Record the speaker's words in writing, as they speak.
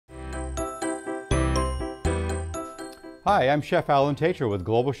Hi, I'm Chef Alan Tater with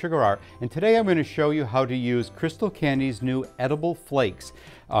Global Sugar Art, and today I'm going to show you how to use Crystal Candy's new edible flakes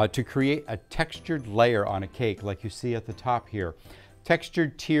to create a textured layer on a cake like you see at the top here.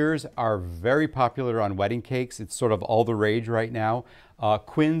 Textured tiers are very popular on wedding cakes. It's sort of all the rage right now.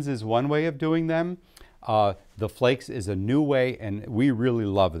 Quins is one way of doing them. The flakes is a new way, and we really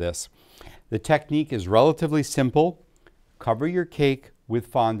love this. The technique is relatively simple. Cover your cake with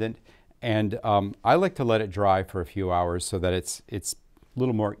fondant, and I like to let it dry for a few hours so that it's a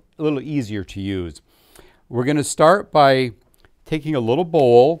little easier to use. We're going to start by taking a little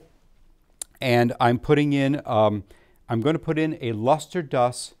bowl, and I'm putting in I'm going to put in a luster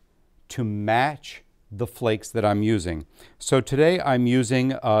dust to match the flakes that I'm using. So today I'm using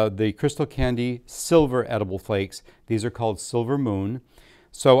the Crystal Candy Silver Edible Flakes. These are called Silver Moon.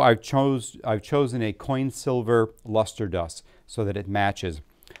 So I've chosen a coin silver luster dust so that it matches.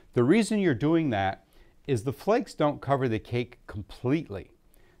 The reason you're doing that is the flakes don't cover the cake completely.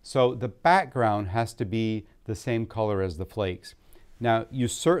 So the background has to be the same color as the flakes. Now, you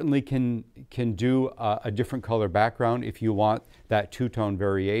certainly can do a different color background if you want that two-tone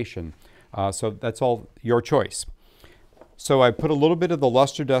variation. So that's all your choice. So I put a little bit of the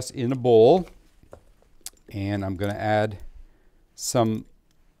luster dust in a bowl, and I'm going to add some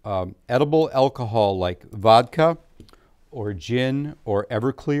edible alcohol like vodka or gin or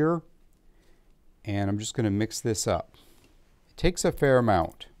Everclear, and I'm just going to mix this up. It takes a fair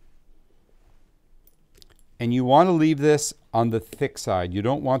amount. And you want to leave this on the thick side. You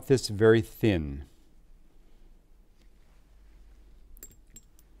don't want this very thin.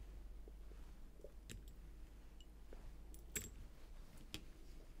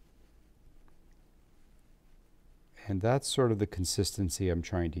 And that's sort of the consistency I'm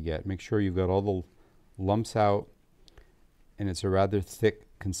trying to get. Make sure you've got all the lumps out, and it's a rather thick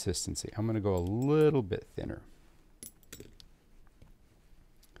consistency. I'm going to go a little bit thinner.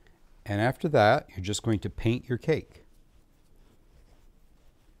 And after that, you're just going to paint your cake.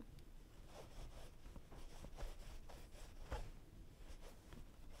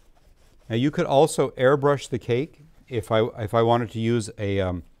 Now you could also airbrush the cake. If I wanted to use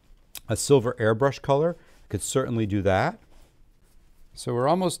a silver airbrush color, I could certainly do that. So we're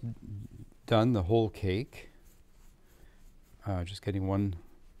almost done the whole cake. Just getting one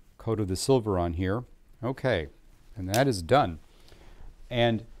coat of the silver on here. Okay, and that is done.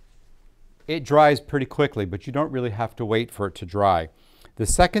 And it dries pretty quickly, but you don't really have to wait for it to dry. The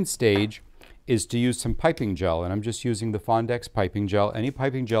second stage is to use some piping gel, and I'm just using the Fondex piping gel. Any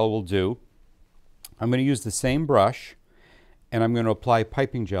piping gel will do. I'm going to use the same brush, and I'm going to apply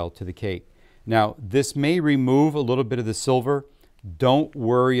piping gel to the cake. Now, this may remove a little bit of the silver. Don't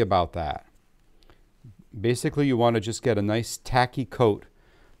worry about that. Basically, you want to just get a nice tacky coat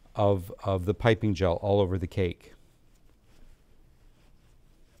of the piping gel all over the cake.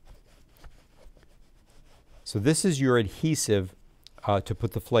 So this is your adhesive to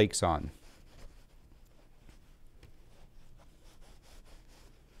put the flakes on.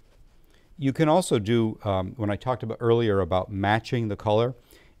 You can also do, when I talked about earlier about matching the color,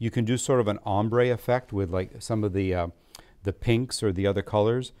 you can do sort of an ombre effect with like some of the pinks or the other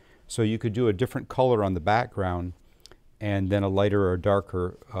colors. So you could do a different color on the background and then a lighter or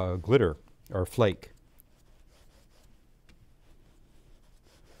darker glitter or flake.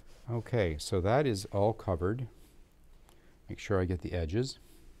 Okay, so that is all covered. Make sure I get the edges.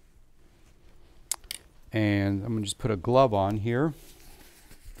 And I'm going to just put a glove on here.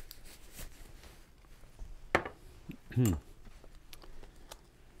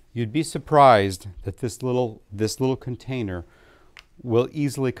 You'd be surprised that this little container will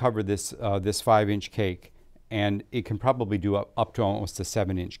easily cover this 5-inch cake, and it can probably do up to almost a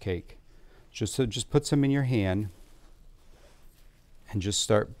 7-inch cake. Just put some in your hand and just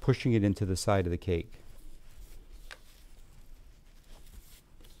start pushing it into the side of the cake.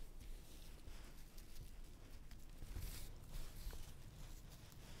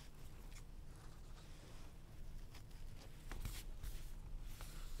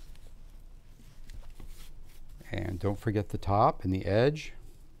 And don't forget the top and the edge.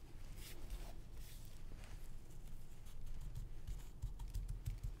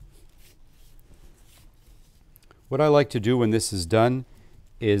 What I like to do when this is done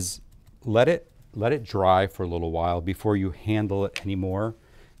is let it dry for a little while before you handle it anymore.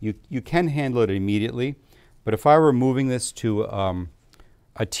 You can handle it immediately, but if I were moving this to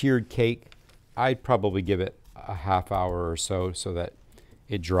a tiered cake, I'd probably give it a half hour or so that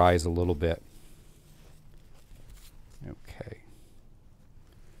it dries a little bit. Okay.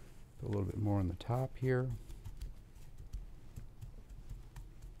 Put a little bit more on the top here.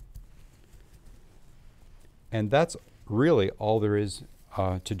 And that's really all there is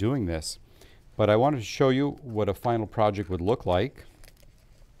to doing this. But I wanted to show you what a final project would look like.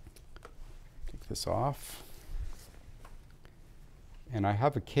 Take this off. And I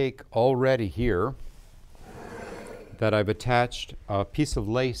have a cake already here that I've attached a piece of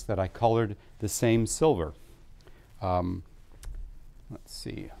lace that I colored the same silver. Let's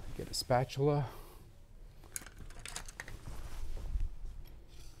see, get a spatula.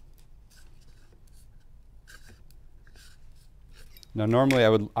 Now normally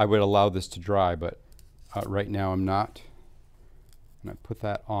I would allow this to dry, but right now I'm not. And I put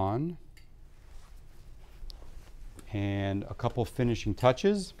that on. And a couple finishing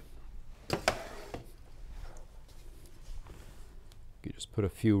touches. You just put a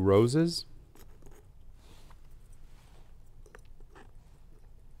few roses.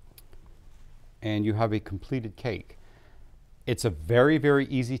 And you have a completed cake. It's a very, very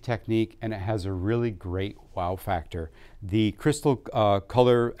easy technique, and it has a really great wow factor. The crystal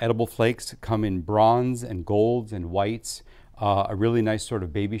color edible flakes come in bronze and golds and whites, a really nice sort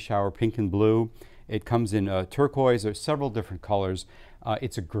of baby shower pink and blue. It comes in turquoise. There's several different colors.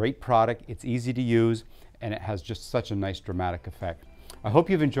 It's a great product. It's easy to use, and it has just such a nice dramatic effect. I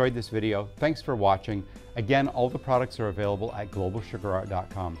hope you've enjoyed this video. Thanks for watching. Again, all the products are available at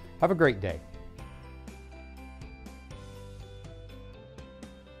globalsugarart.com. Have a great day.